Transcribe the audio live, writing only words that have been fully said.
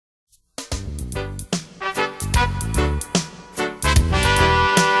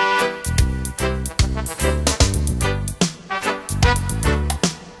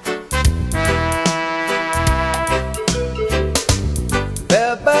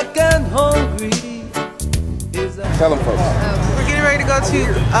Tell them folks. We're getting ready to go to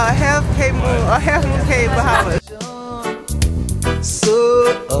Half Moon Cay Bahamas. So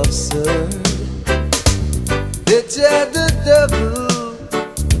absurd. They tried the devil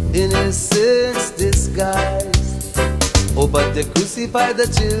in innocence disguised. Oh, but they crucified the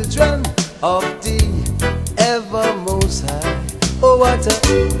children of the ever most high. Oh, what a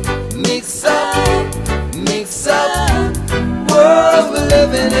mix up world we're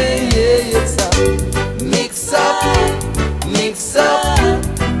living in. Yeah, it's a mix up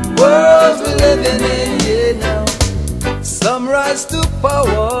world we're living in. Yeah, now some rise to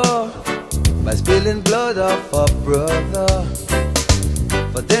power by spilling blood of a brother.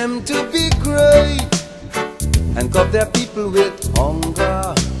 For them to be great and cup their people with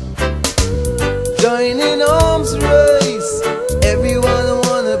hunger. Join in arms race, everyone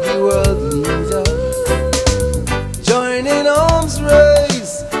wanna be world leader. Join in arms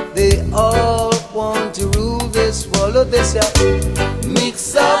race, they all want to rule this world. Oh, this yeah.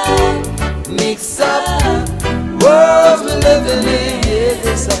 Mix up world we're living in. Yeah,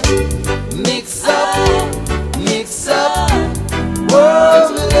 this mix up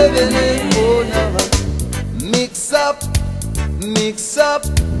world we're living in. Oh, now mix up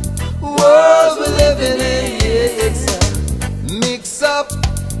world we're living in. Yeah, it's a mix up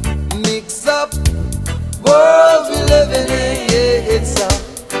world we're living in. Yeah, it's a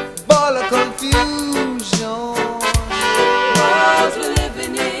ball of confusion. World we're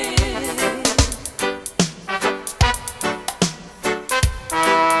living in.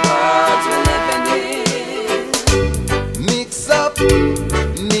 World we're living in.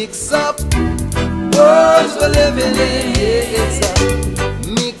 Mix up world we're living in. Yeah, it's a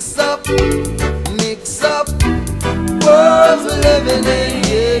mix up world we're living in.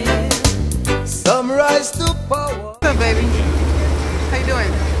 Yeah, some rise to power. What's up, baby? How you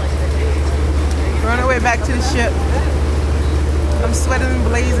doing? We're on our way back to the ship. I'm sweating and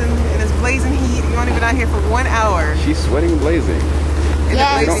blazing, and it's blazing heat. We've only been out here for 1 hour. She's sweating and blazing. And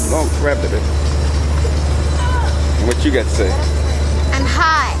Yes. Don't grab the bit. What you got to say? I'm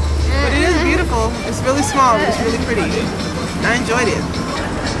hot. But it is beautiful. It's really small, but it's really pretty. I enjoyed it.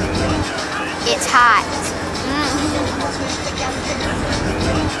 It's hot.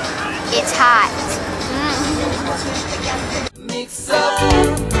 It's hot. Mix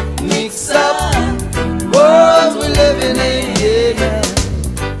up world we're living in. Yeah.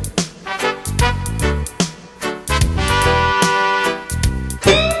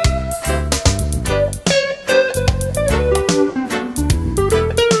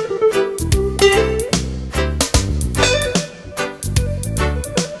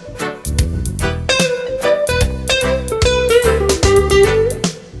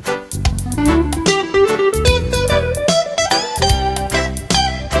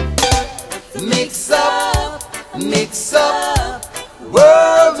 Mix up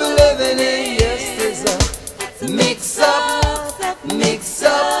world we're living in. Yes, there's a mix up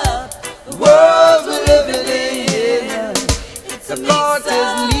world we're living in. Yeah. The cart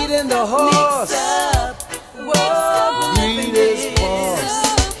is leading the horse, greed is false,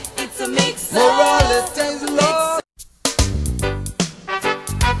 morality is lost.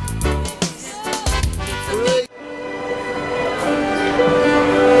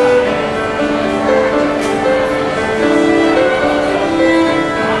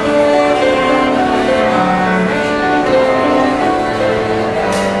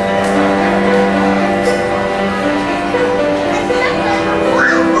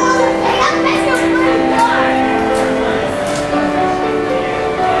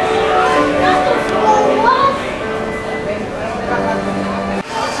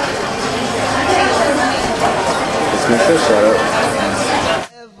 Shut up.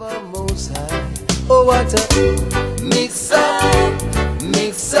 Ever most high. Oh, what a mix up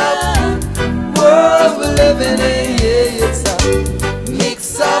world we're living in. Yeah, it's a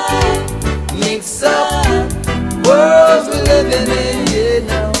mix up world we're living in. Yeah,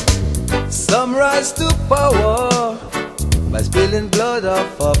 now some rise to power by spilling blood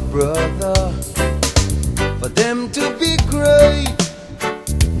of a brother. For them to be great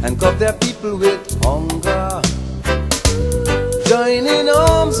and cup their people with hunger. Join in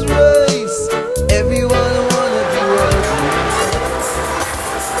arms race, everyone wanna be world leader.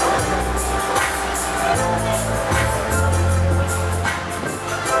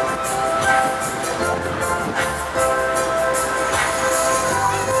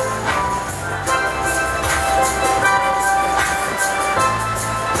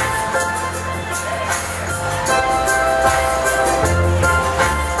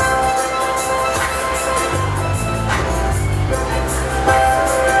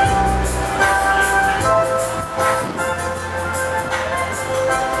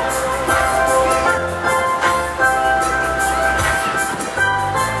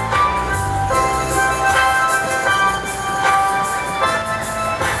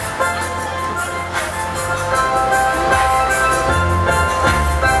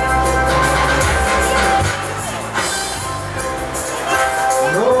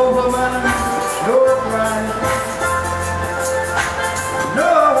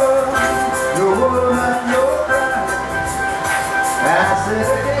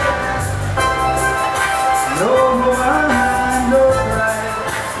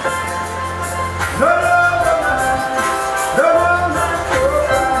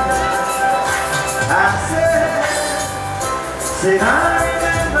 Said I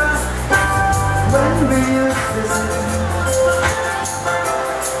remember when we used to sit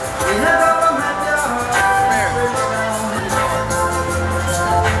in a government yard.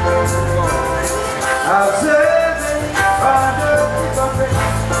 Observing all the hypocrites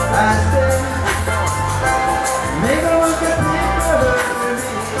as they make a look at people to me.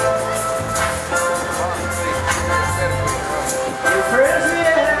 The friends we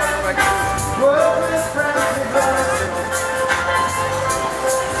had, work with friends we lost,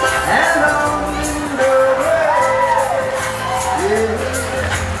 and on the way, yeah.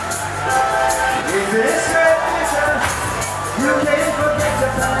 In this red picture, you can't forget the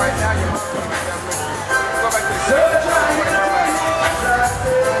past. So try to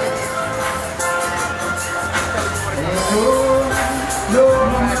no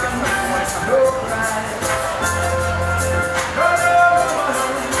woman, no pride.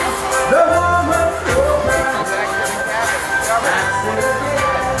 No woman, no pride.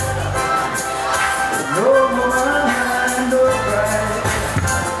 No woman, no pride.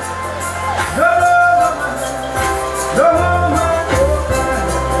 No woman, no woman, no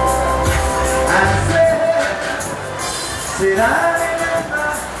pride. I said I remember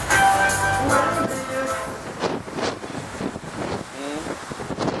when we used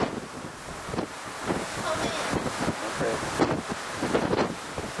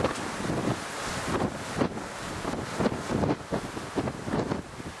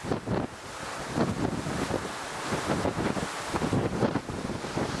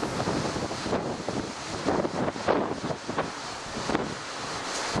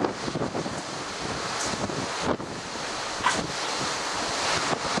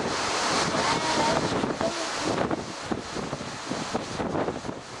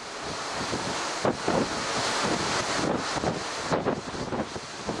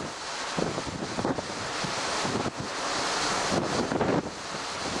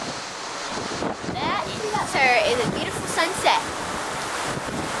That, sir, is a beautiful sunset.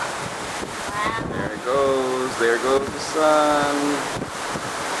 Wow. There goes the sun.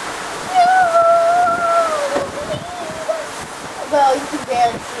 Well, you can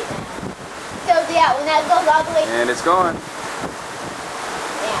barely see it now. So yeah, when that goes all the way And it's going. down.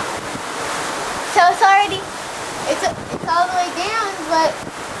 So it's already, it's all the way down, but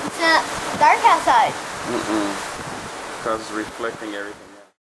it's not dark outside. Because it's reflecting everything.